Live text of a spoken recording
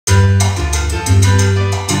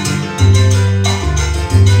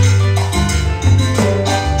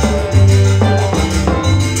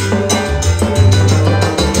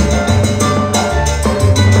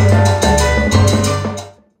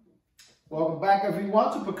Welcome back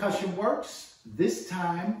everyone to Percussion Works. This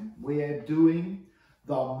time we are doing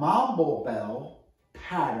the Mambo bell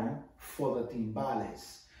pattern for the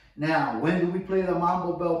timbales. Now, when do we play the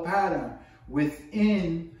Mambo bell pattern?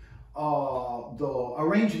 Within the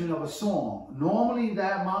arrangement of a song. Normally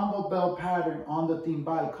that Mambo bell pattern on the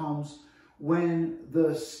timbal comes when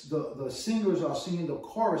the singers are singing the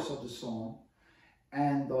chorus of the song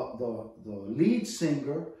and the lead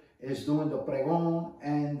singer is doing the pregón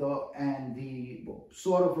and the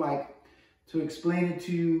sort of like, to explain it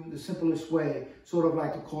to you the simplest way, sort of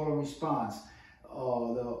like the call and response.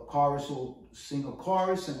 The chorus will sing a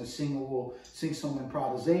chorus and the singer will sing some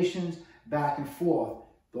improvisations back and forth.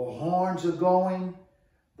 The horns are going,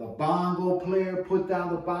 the bongo player put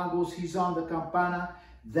down the bongos, he's on the campana.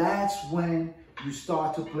 That's when you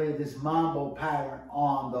start to play this mambo pattern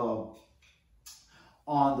on the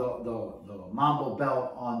mambo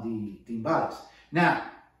bell on the timbales. Now,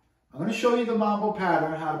 I'm going to show you the mambo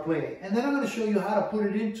pattern, how to play it, and then I'm going to show you how to put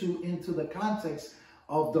it into the context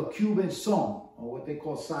of the Cuban Son, or what they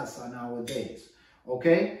call Salsa nowadays.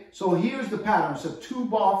 Okay, so here's the pattern. It's a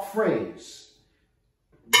 2-bar phrase.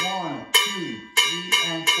 1, 2, 3,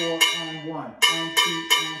 and 4, and 1, and 2,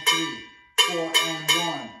 and 3, 4, and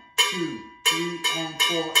 1, 2, 3, and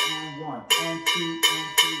 4, and 1, and 2, and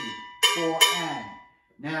 3, 4, and.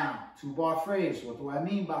 Now, 2-bar phrase, what do I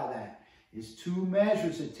mean by that? It's 2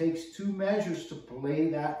 measures. It takes 2 measures to play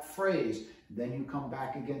that phrase. Then you come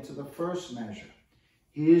back again to the first measure.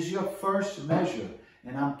 Here's your first measure,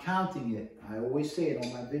 and I'm counting it. I always say it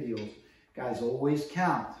on my videos. Guys, always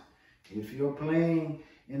count. If you're playing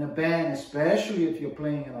in a band, especially if you're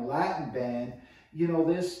playing in a Latin band, you know,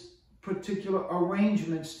 there's particular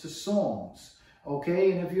arrangements to songs,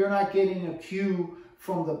 okay? And if you're not getting a cue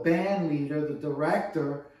from the band leader, the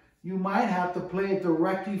director, you might have to play it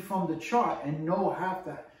directly from the chart and have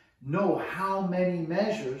to know how many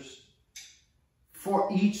measures for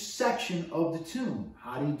each section of the tune.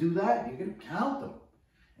 How do you do that? You're going to count them.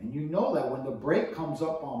 And you know that when the break comes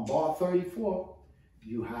up on bar 34,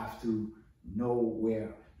 you have to know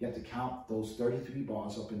where. You have to count those 33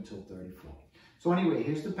 bars up until 34. So anyway,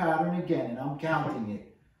 here's the pattern again, and I'm counting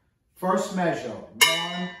it. First measure,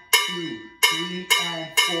 1, 2, 3, and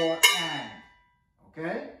 4, and.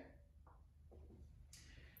 Okay?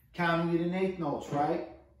 Counting it in 8 notes, right?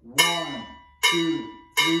 1, 2,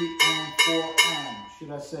 3, and 4, and.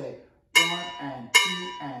 Should I say 1, and 2,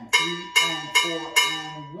 and 3, and 4,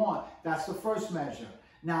 and 1? That's the first measure.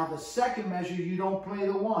 Now, the second measure, you don't play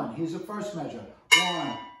the 1. Here's the first measure.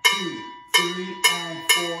 1, 2, 3,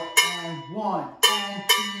 and 4, and 1, and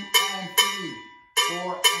 2, and 3,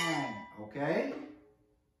 4, and. Okay?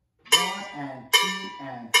 1, and 2,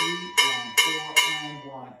 and 3, and 4, and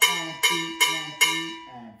 1, and 2, and 3,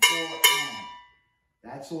 and 4, and.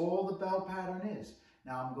 That's all the bell pattern is.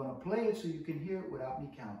 Now I'm going to play it so you can hear it without me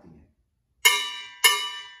counting it.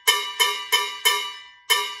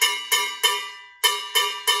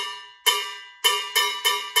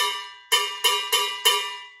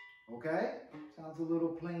 Okay? Sounds a little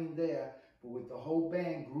plain there, but with the whole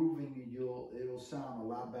band grooving, it'll sound a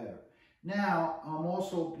lot better. Now,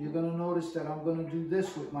 you're going to notice that I'm going to do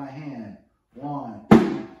this with my hand. 1,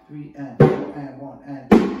 2, 3, and 4, and 1, and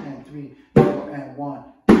 2, and 3, 4, and 1,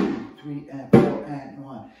 2, 3, and 4, and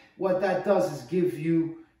 1. What that does is give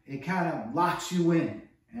you, it kind of locks you in.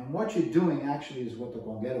 And what you're doing actually is what the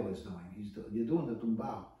conguero is doing. You're doing the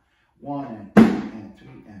tumbao. 1, and 2, and 3,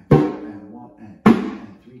 and 4, and 1, and 2,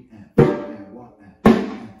 and 3, and 4, and 1, and 2,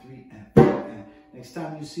 and 3, and 4, and. Next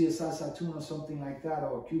time you see a salsa tune or something like that,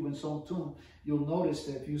 or a Cuban Son tune, you'll notice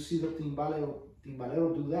that if you see the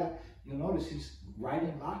timbalero do that, you'll notice he's right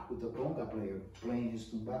in lock with the conga player playing his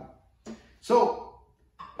tumbao. So,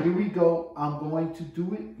 here we go. I'm going to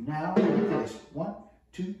do it now with this. 1,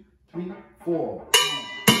 2, 3, 4.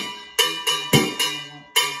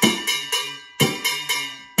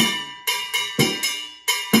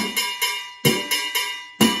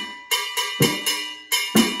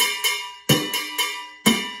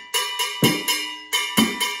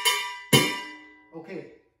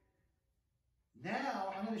 Okay,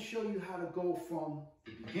 now I'm going to show you how to go from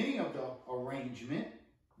the beginning of the arrangement,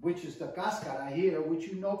 which is the cascara here, which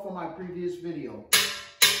you know from my previous video.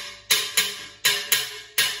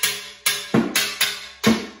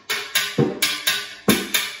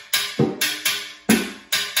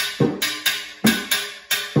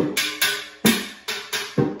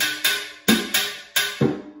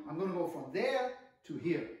 I'm going to go from there to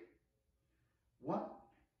here. 1,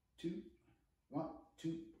 2, 1,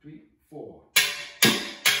 2, 3, 4.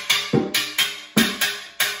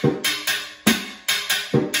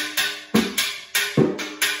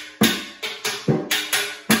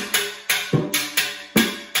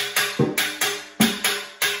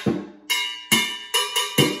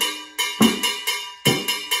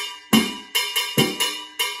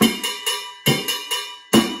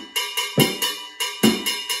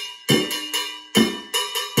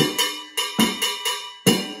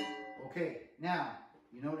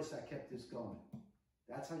 this going.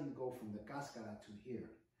 That's how you go from the cascara to here.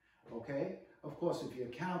 Okay? Of course, if you're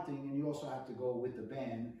counting, and you also have to go with the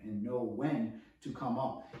band and know when to come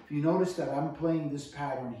up. If you notice that I'm playing this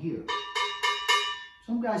pattern here.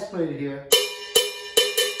 Some guys play it here.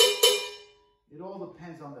 It all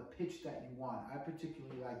depends on the pitch that you want. I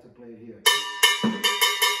particularly like to play it here.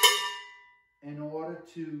 In order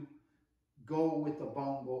to go with the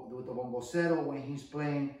bongocero when he's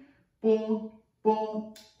playing boom,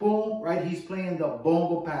 boom, boom, right? He's playing the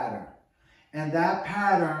bongo pattern. And that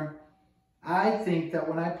pattern, I think that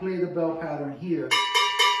when I play the bell pattern here,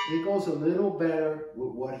 it goes a little better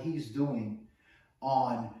with what he's doing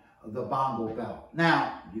on the bongo bell.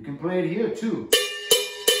 Now, you can play it here too.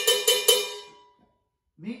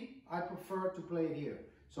 Me, I prefer to play it here.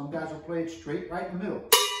 Some guys will play it straight right in the middle.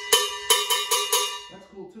 That's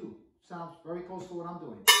cool too. Sounds very close to what I'm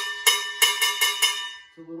doing.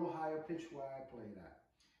 It's a little higher pitch where I play that.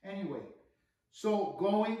 Anyway, so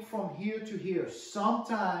going from here to here,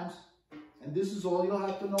 sometimes, and this is all you'll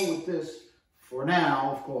have to know with this for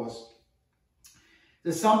now, of course,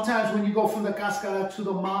 that sometimes when you go from the cascara to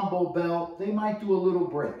the mambo bell, they might do a little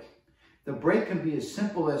break. The break can be as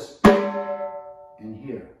simple as in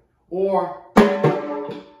here, or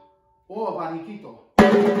bariquito,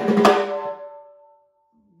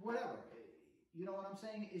 whatever. You know what I'm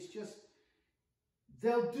saying? It's just,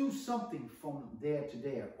 they'll do something from there to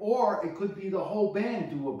there. Or it could be the whole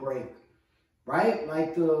band do a break, right?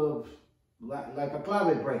 Like a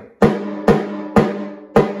clave break.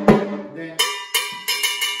 Then,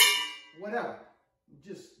 whatever.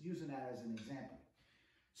 Just using that as an example.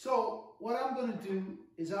 So, what I'm going to do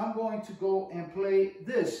is I'm going to go and play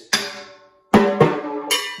this.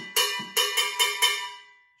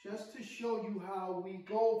 Just to show you how we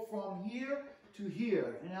go from here to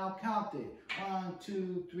here. And I'll count it. 1,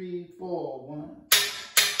 2, 3, 4. 1.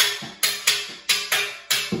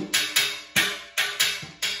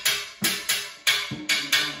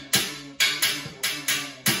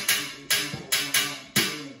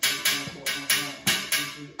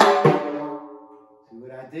 See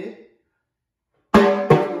what I did? 4,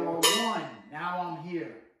 1. Now I'm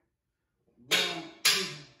here. 1, 2,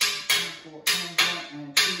 3, 4,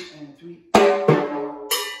 and 2, and 3.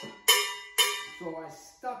 So I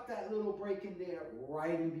stuck that little break in there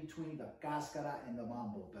right in between the cascara and the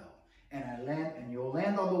mambo bell. And I land, and you'll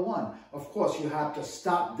land on the 1. Of course, you have to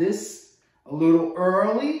stop this a little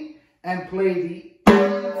early and play the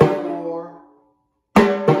 4, 4,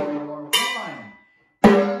 1,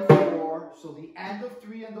 4. So the end of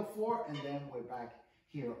 3 and the 4, and then we're back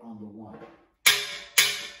here on the 1.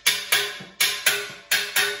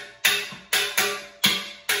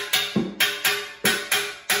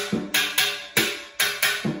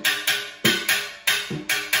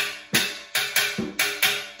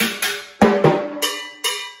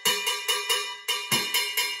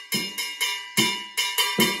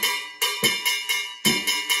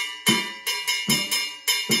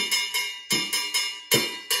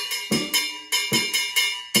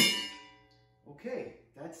 Okay,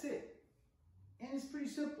 that's it. And it's pretty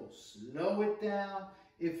simple. Slow it down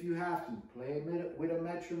if you have to. Play it with a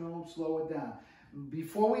metronome, slow it down.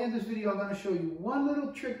 Before we end this video, I'm going to show you one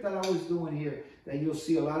little trick that I was doing here that you'll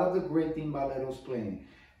see a lot of the great timbaleros playing.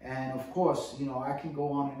 And of course, you know, I can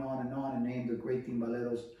go on and on and on and name the great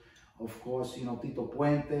timbaleros. Of course, you know, Tito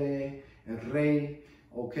Puente, El Rey,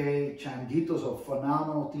 okay, Changuito's a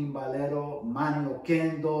phenomenal timbalero, Manny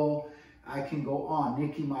Oquendo. I can go on,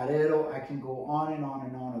 Nicky Marrero. I can go on and on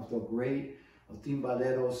and on of the great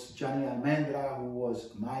timbaleros. Johnny Almendra, who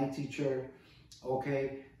was my teacher,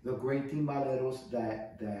 okay, the great timbaleros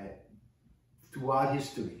that throughout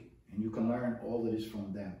history, and you can learn all of this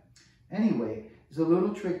from them. Anyway, there's a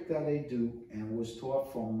little trick that they do and was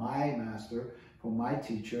taught from my master, from my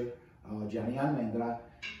teacher, Johnny Almendra.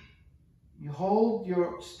 You hold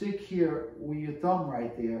your stick here with your thumb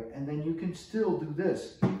right there, and then you can still do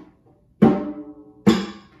this.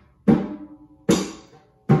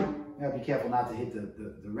 You gotta be careful not to hit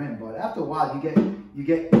the rim, but after a while you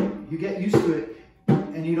get used to it,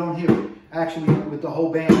 and you don't hear it. Actually, with the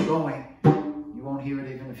whole band going, you won't hear it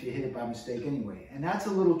even if you hit it by mistake anyway. And that's a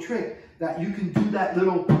little trick that you can do that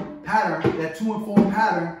little pattern, that 2 and 4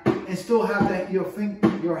 pattern, and still have that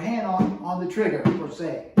your hand on the trigger per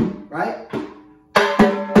se, right?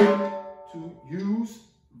 To use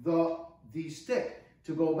the stick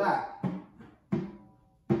to go back.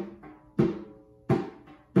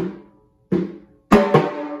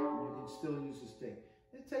 Still use the stick.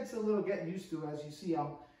 It takes a little getting used to. As you see,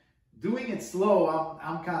 I'm doing it slow.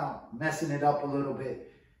 I'm kind of messing it up a little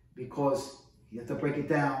bit because You have to break it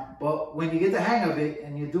down. But when you get the hang of it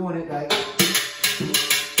and you're doing it like, I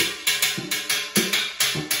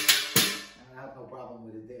have no problem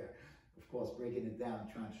with it there. Of course, breaking it down,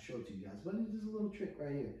 trying to show it to you guys. But there's a little trick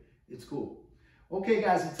right here. It's cool. Okay,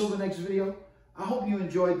 guys, until the next video, I hope you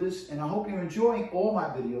enjoyed this, and I hope you're enjoying all my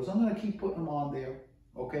videos. I'm going to keep putting them on there,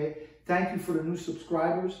 okay? Thank you for the new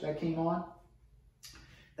subscribers that came on.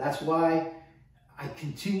 That's why I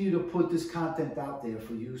continue to put this content out there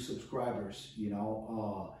for you subscribers, you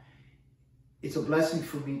know. It's a blessing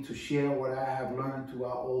for me to share what I have learned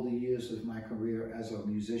throughout all the years of my career as a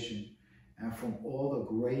musician and from all the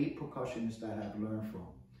great percussionists that I've learned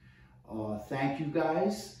from. Thank you,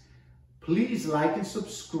 guys. Please like and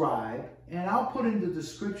subscribe, and I'll put in the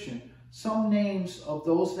description some names of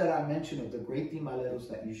those that I mentioned of the great Timbaleros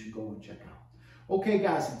that you should go and check out. Okay,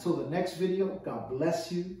 guys, until the next video, God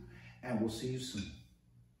bless you, and we'll see you soon.